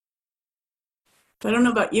So I don't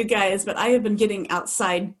know about you guys, but I have been getting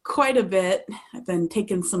outside quite a bit. I've been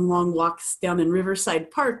taking some long walks down in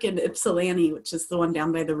Riverside Park in Ypsilanti, which is the one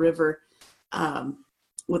down by the river,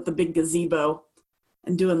 with the big gazebo,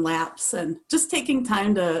 and doing laps and just taking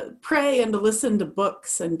time to pray and to listen to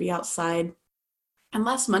books and be outside. And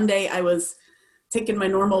last Monday, I was taking my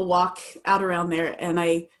normal walk out around there, and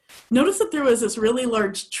I noticed that there was this really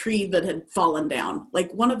large tree that had fallen down,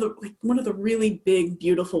 like one of the really big,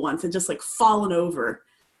 beautiful ones had just like fallen over,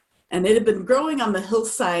 and it had been growing on the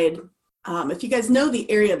hillside. If you guys know the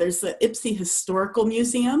area, there's the Ypsi Historical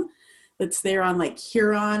Museum that's there on like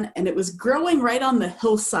Huron, and it was growing right on the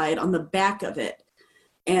hillside on the back of it,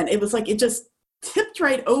 and it was like it just tipped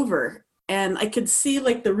right over, and I could see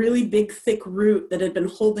like the really big, thick root that had been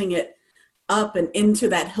holding it up and into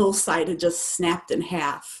that hillside had just snapped in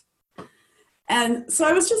half. And so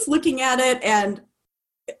I was just looking at it, and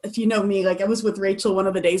if you know me, like I was with Rachel one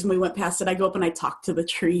of the days when we went past it, I go up and I talk to the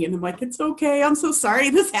tree and I'm like, it's okay, I'm so sorry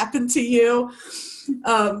this happened to you.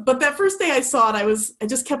 But that first day I saw it, I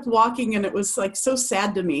just kept walking, and it was like so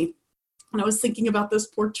sad to me. And I was thinking about this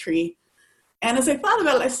poor tree. And as I thought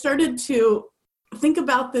about it, I started to think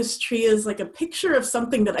about this tree as like a picture of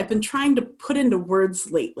something that I've been trying to put into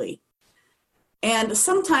words lately. And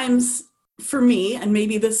sometimes for me, and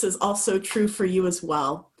maybe this is also true for you as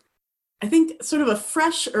well, I think sort of a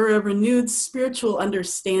fresh or a renewed spiritual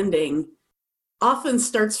understanding often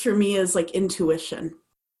starts for me as like intuition,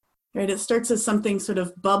 right? It starts as something sort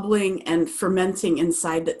of bubbling and fermenting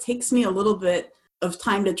inside that takes me a little bit of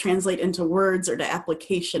time to translate into words or to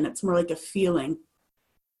application. It's more like a feeling.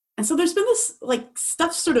 And so there's been this like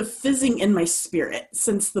stuff sort of fizzing in my spirit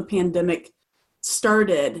since the pandemic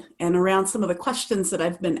started and around some of the questions that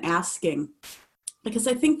I've been asking, because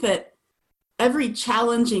I think that every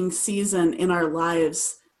challenging season in our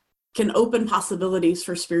lives can open possibilities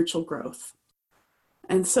for spiritual growth.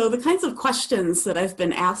 And so the kinds of questions that I've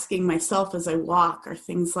been asking myself as I walk are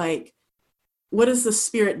things like, what is the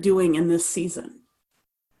Spirit doing in this season?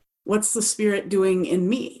 What's the Spirit doing in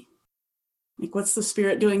me? Like, what's the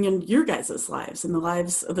Spirit doing in your guys' lives, in the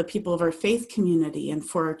lives of the people of our faith community and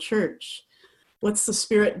for our church? What's the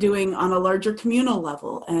Spirit doing on a larger communal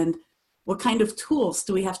level? And what kind of tools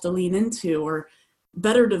do we have to lean into or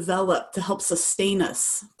better develop to help sustain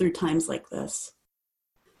us through times like this?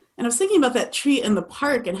 And I was thinking about that tree in the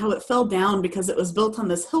park and how it fell down because it was built on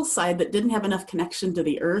this hillside that didn't have enough connection to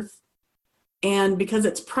the earth. And because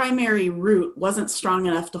its primary root wasn't strong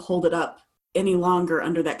enough to hold it up any longer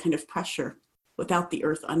under that kind of pressure without the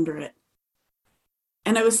earth under it.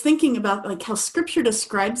 And I was thinking about like how scripture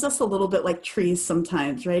describes us a little bit like trees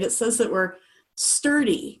sometimes, right? It says that we're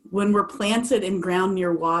sturdy when we're planted in ground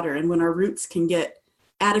near water and when our roots can get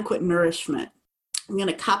adequate nourishment. I'm going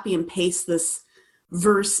to copy and paste this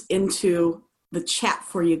verse into the chat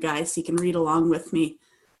for you guys so you can read along with me.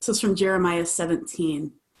 This is from Jeremiah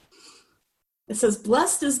 17. It says,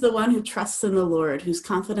 "Blessed is the one who trusts in the Lord, whose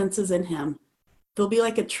confidence is in him. They'll be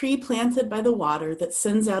like a tree planted by the water that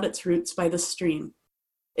sends out its roots by the stream.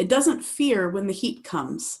 It doesn't fear when the heat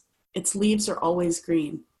comes. Its leaves are always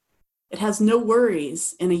green. It has no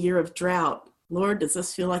worries in a year of drought." Lord, does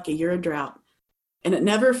this feel like a year of drought? "And it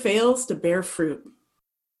never fails to bear fruit."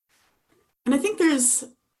 And I think there's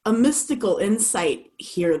a mystical insight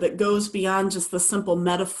here that goes beyond just the simple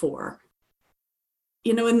metaphor.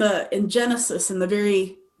 You know, in Genesis, in the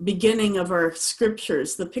very beginning of our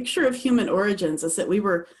scriptures, the picture of human origins is that we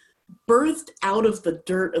were birthed out of the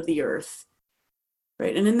dirt of the earth.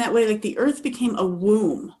 Right? And in that way, like the earth became a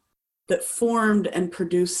womb that formed and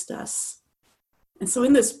produced us. And so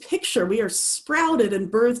in this picture, we are sprouted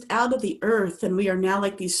and birthed out of the earth, and we are now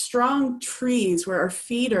like these strong trees where our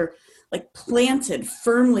feet are like planted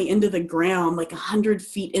firmly into the ground, like 100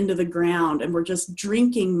 feet into the ground, and we're just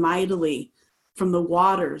drinking mightily from the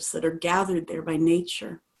waters that are gathered there by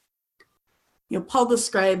nature. You know, Paul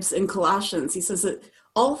describes in Colossians, he says that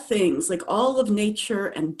all things, like all of nature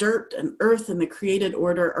and dirt and earth and the created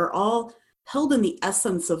order, are all held in the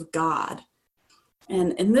essence of God.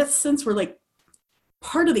 And in this sense, we're like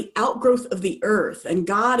part of the outgrowth of the earth. And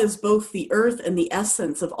God is both the earth and the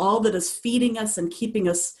essence of all that is feeding us and keeping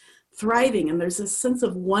us thriving. And there's this sense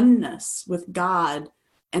of oneness with God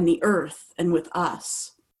and the earth and with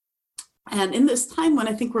us. And in this time when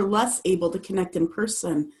I think we're less able to connect in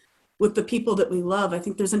person with the people that we love, I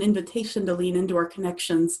think there's an invitation to lean into our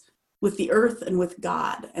connections with the earth and with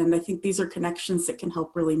God. And I think these are connections that can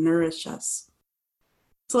help really nourish us.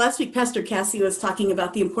 So last week, Pastor Cassie was talking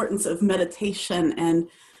about the importance of meditation, and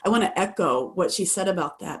I want to echo what she said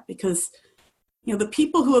about that, because you know, the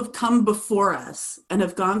people who have come before us and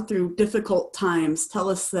have gone through difficult times tell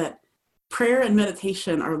us that prayer and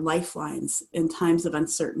meditation are lifelines in times of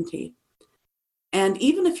uncertainty. And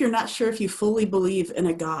even if you're not sure if you fully believe in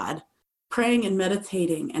a God, praying and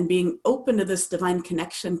meditating and being open to this divine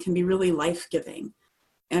connection can be really life-giving.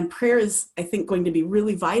 And prayer is, I think, going to be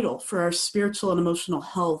really vital for our spiritual and emotional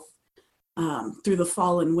health through the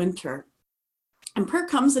fall and winter. And prayer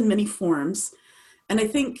comes in many forms. And I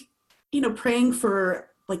think, praying for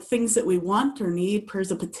like things that we want or need,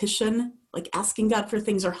 prayers of petition, like asking God for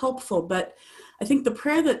things are helpful. But I think the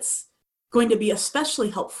prayer that's going to be especially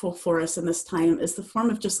helpful for us in this time is the form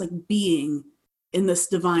of just like being in this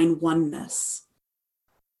divine oneness.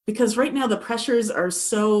 Because right now the pressures are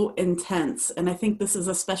so intense. And I think this is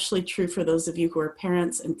especially true for those of you who are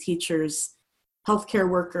parents and teachers, healthcare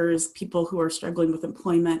workers, people who are struggling with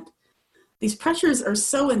employment. These pressures are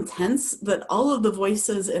so intense that all of the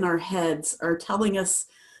voices in our heads are telling us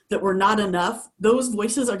that we're not enough. Those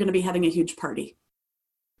voices are going to be having a huge party.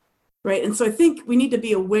 Right. And so I think we need to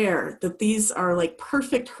be aware that these are like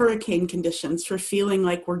perfect hurricane conditions for feeling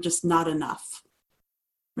like we're just not enough.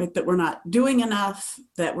 Right. That we're not doing enough,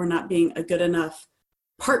 that we're not being a good enough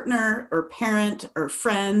partner or parent or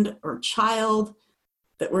friend or child,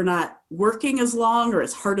 that we're not working as long or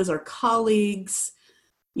as hard as our colleagues.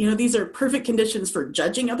 These are perfect conditions for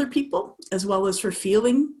judging other people as well as for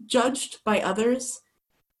feeling judged by others.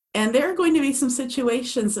 And there are going to be some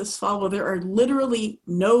situations this fall where there are literally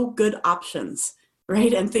no good options,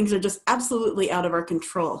 right? And things are just absolutely out of our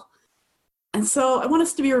control. And so I want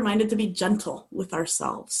us to be reminded to be gentle with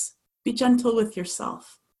ourselves. Be gentle with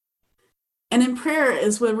yourself. And in prayer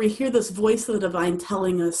is when we hear this voice of the divine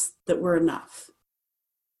telling us that we're enough,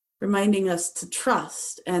 reminding us to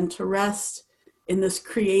trust and to rest in this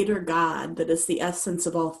creator God that is the essence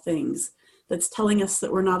of all things, that's telling us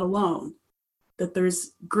that we're not alone, that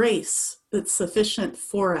there's grace that's sufficient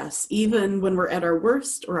for us, even when we're at our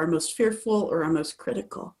worst or our most fearful or our most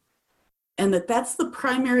critical. And that's the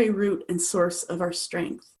primary root and source of our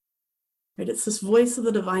strength. Right? It's this voice of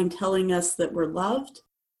the divine telling us that we're loved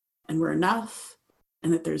and we're enough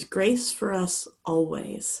and that there's grace for us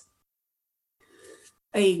always.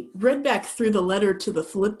 I read back through the letter to the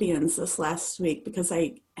Philippians this last week because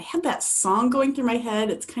I had that song going through my head.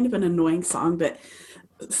 It's kind of an annoying song, but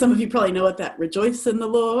some of you probably know it, that rejoice in the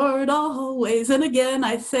Lord always. And again,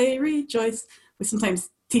 I say rejoice. We sometimes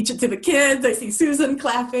teach it to the kids. I see Susan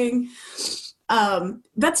clapping.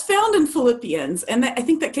 That's found in Philippians. And I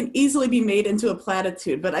think that can easily be made into a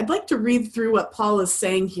platitude. But I'd like to read through what Paul is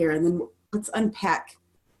saying here. And then let's unpack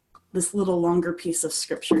this little longer piece of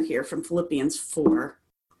scripture here from Philippians 4.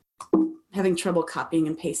 I'm having trouble copying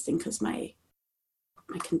and pasting because my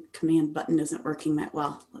command button isn't working that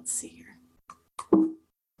well. Let's see here.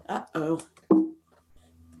 Uh-oh.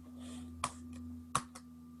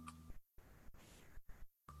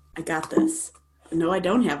 I got this. No, I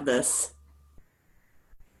don't have this.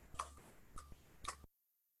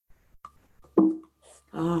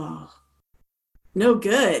 Oh, no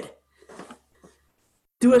good.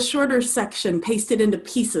 Do a shorter section, paste it into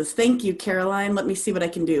pieces. Thank you, Caroline. Let me see what I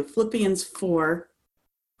can do. Philippians 4.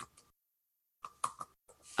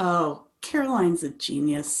 Oh, Caroline's a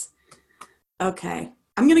genius. Okay.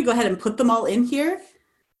 I'm going to go ahead and put them all in here,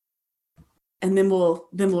 and then we'll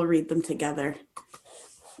read them together.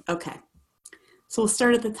 Okay. So we'll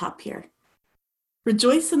start at the top here.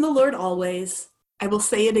 Rejoice in the Lord always. I will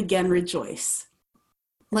say it again, rejoice.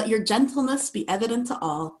 Let your gentleness be evident to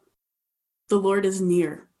all. The Lord is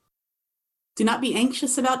near. Do not be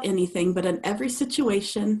anxious about anything, but in every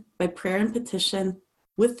situation, by prayer and petition,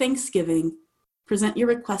 with thanksgiving, present your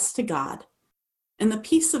requests to God. And the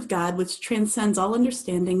peace of God, which transcends all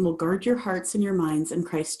understanding, will guard your hearts and your minds in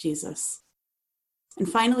Christ Jesus. And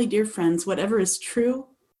finally, dear friends, whatever is true,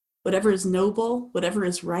 whatever is noble, whatever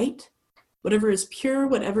is right, whatever is pure,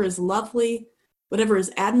 whatever is lovely, whatever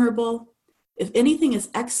is admirable, if anything is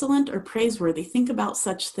excellent or praiseworthy, think about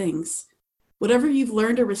such things. Whatever you've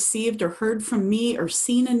learned or received or heard from me or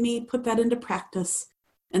seen in me, put that into practice,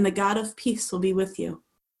 and the God of peace will be with you.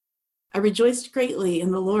 I rejoiced greatly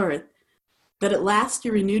in the Lord that at last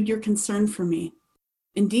you renewed your concern for me.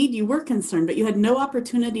 Indeed, you were concerned, but you had no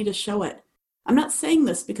opportunity to show it. I'm not saying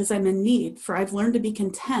this because I'm in need, for I've learned to be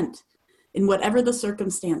content in whatever the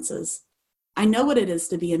circumstances. I know what it is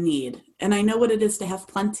to be in need, and I know what it is to have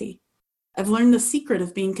plenty. I've learned the secret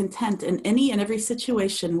of being content in any and every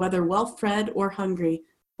situation, whether well-fed or hungry,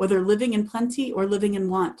 whether living in plenty or living in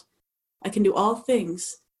want. I can do all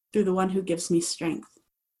things through the one who gives me strength.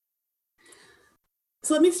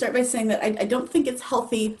 So let me start by saying that I don't think it's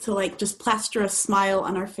healthy to just plaster a smile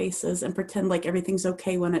on our faces and pretend like everything's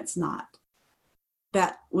okay when it's not.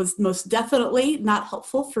 that was most definitely not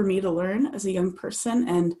helpful for me to learn as a young person.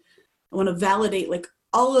 And I want to validate like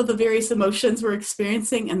all of the various emotions we're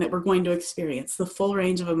experiencing and that we're going to experience. The full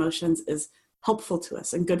range of emotions is helpful to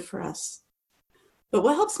us and good for us. But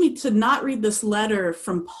what helps me to not read this letter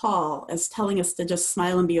from Paul as telling us to just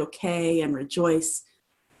smile and be okay and rejoice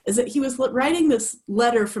is that he was writing this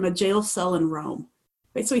letter from a jail cell in Rome.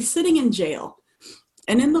 Right? So he's sitting in jail.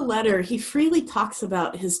 And in the letter, he freely talks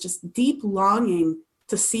about his just deep longing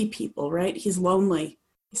to see people, right? He's lonely.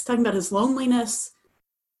 He's talking about his loneliness.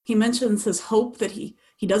 He mentions his hope that he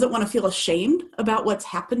doesn't want to feel ashamed about what's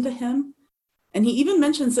happened to him. And he even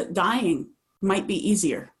mentions that dying might be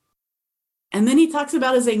easier. And then he talks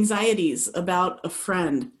about his anxieties about a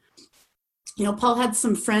friend. You know, Paul had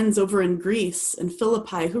some friends over in Greece and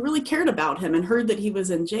Philippi who really cared about him and heard that he was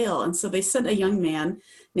in jail. And so they sent a young man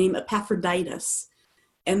named Epaphroditus.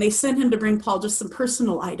 And they sent him to bring Paul just some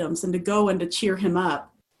personal items and to go and to cheer him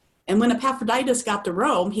up. And when Epaphroditus got to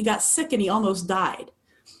Rome, he got sick and he almost died.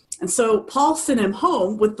 And so Paul sent him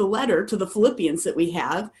home with the letter to the Philippians that we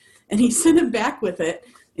have, and he sent him back with it.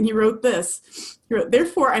 And he wrote this. He wrote,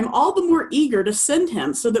 "Therefore, I'm all the more eager to send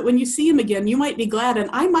him so that when you see him again, you might be glad and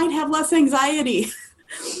I might have less anxiety."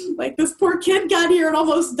 Like, this poor kid got here and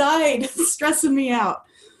almost died, stressing me out.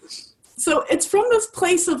 So it's from this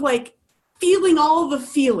place of like feeling all the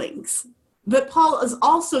feelings that Paul is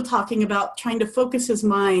also talking about trying to focus his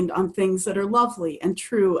mind on things that are lovely and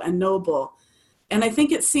true and noble. And I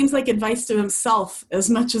think it seems like advice to himself as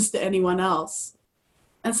much as to anyone else.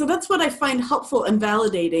 And so that's what I find helpful and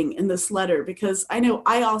validating in this letter, because I know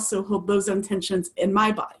I also hold those intentions in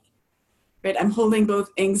my body, right? I'm holding both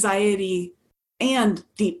anxiety and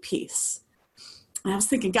deep peace. And I was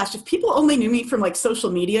thinking, gosh, if people only knew me from like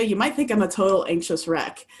social media, you might think I'm a total anxious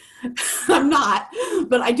wreck. I'm not,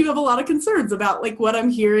 but I do have a lot of concerns about like what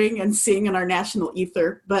I'm hearing and seeing in our national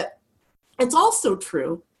ether. But it's also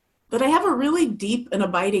true that I have a really deep and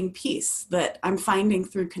abiding peace that I'm finding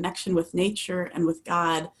through connection with nature and with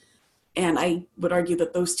God. And I would argue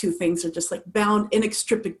that those two things are just like bound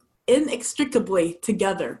inextricably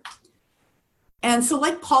together. And so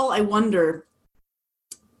like Paul, I wonder,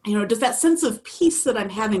 you know, does that sense of peace that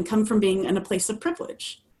I'm having come from being in a place of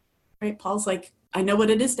privilege, right? Paul's like, I know what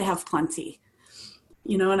it is to have plenty,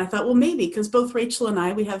 you know, and I thought, well, maybe, because both Rachel and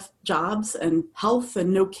I, we have jobs and health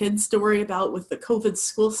and no kids to worry about with the COVID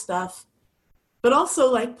school stuff. But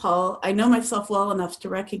also like Paul, I know myself well enough to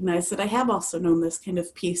recognize that I have also known this kind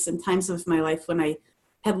of peace in times of my life when I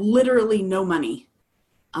had literally no money,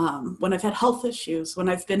 when I've had health issues, when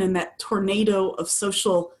I've been in that tornado of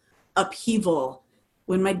social upheaval,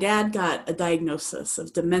 when my dad got a diagnosis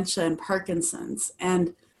of dementia and Parkinson's.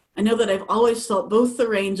 And I know that I've always felt both the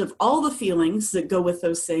range of all the feelings that go with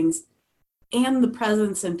those things and the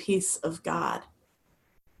presence and peace of God.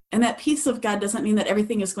 And that peace of God doesn't mean that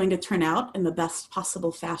everything is going to turn out in the best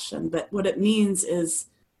possible fashion, but what it means is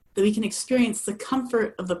that we can experience the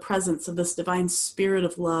comfort of the presence of this divine spirit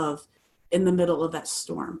of love in the middle of that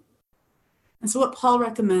storm. And so what Paul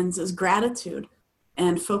recommends is gratitude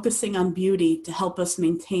and focusing on beauty to help us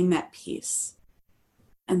maintain that peace.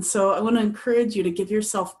 And so I want to encourage you to give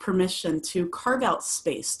yourself permission to carve out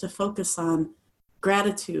space to focus on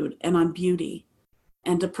gratitude and on beauty,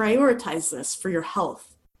 and to prioritize this for your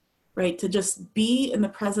health, right? To just be in the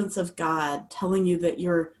presence of God telling you that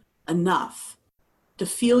you're enough, to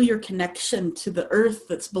feel your connection to the earth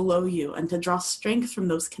that's below you, and to draw strength from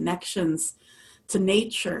those connections to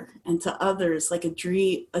nature and to others, like a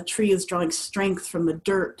tree is drawing strength from the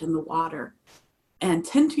dirt and the water. And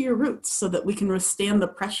tend to your roots so that we can withstand the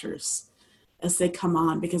pressures as they come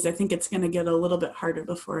on, because I think it's going to get a little bit harder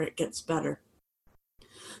before it gets better.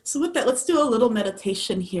 So with that, let's do a little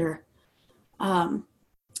meditation here. And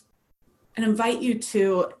invite you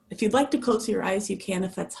to, if you'd like to close your eyes, you can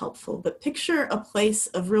if that's helpful, but picture a place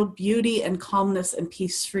of real beauty and calmness and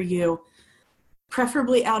peace for you,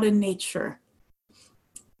 preferably out in nature.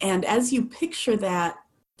 And as you picture that,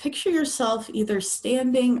 picture yourself either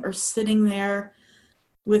standing or sitting there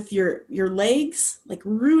with your legs like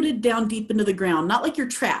rooted down deep into the ground, not like you're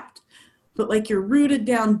trapped, but like you're rooted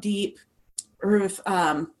down deep. Or if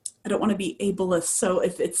I don't want to be ableist, so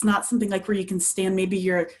if it's not something like where you can stand, maybe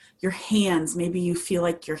your hands, maybe you feel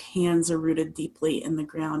like your hands are rooted deeply in the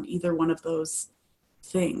ground, either one of those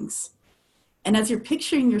things. And as you're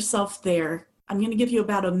picturing yourself there, I'm going to give you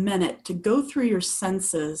about a minute to go through your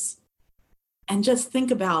senses and just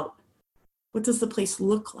think about, what does the place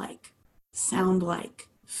look like, sound like,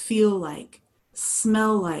 feel like,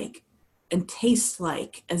 smell like, and taste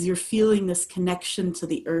like as you're feeling this connection to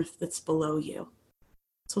the earth that's below you.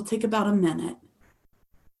 So we'll take about a minute.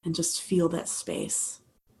 and just feel that space.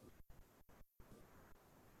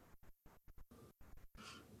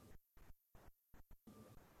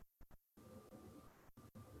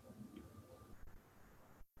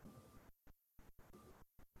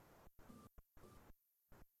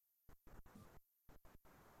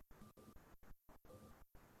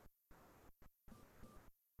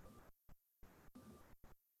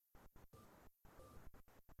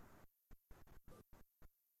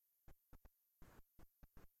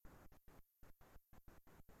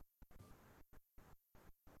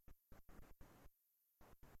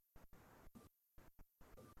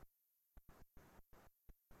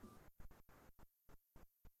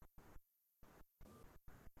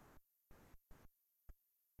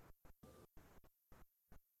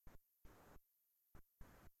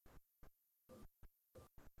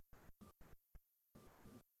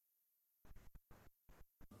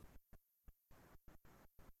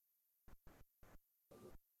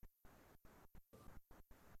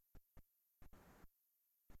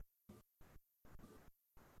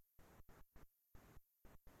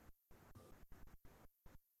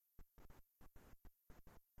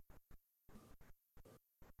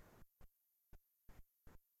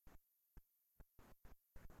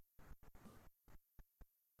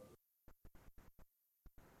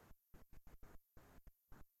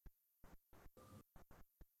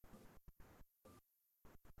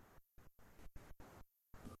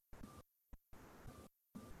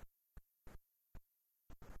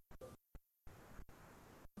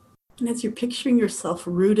 And as you're picturing yourself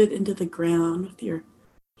rooted into the ground with your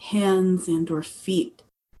hands and or feet,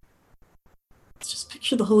 just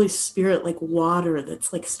picture the Holy Spirit like water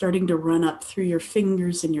that's like starting to run up through your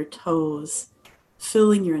fingers and your toes,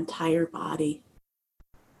 filling your entire body.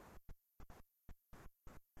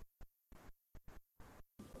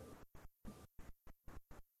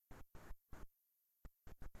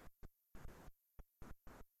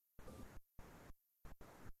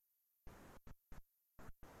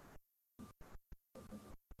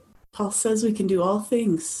 Paul says we can do all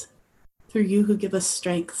things through you who give us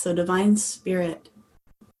strength. So Divine Spirit,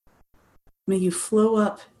 may you flow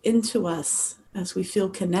up into us as we feel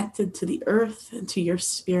connected to the earth and to your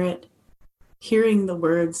Spirit, hearing the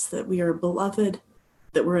words that we are beloved,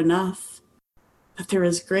 that we're enough, that there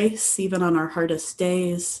is grace even on our hardest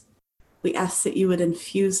days. We ask that you would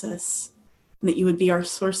infuse us and that you would be our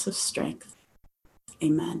source of strength.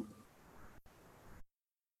 Amen.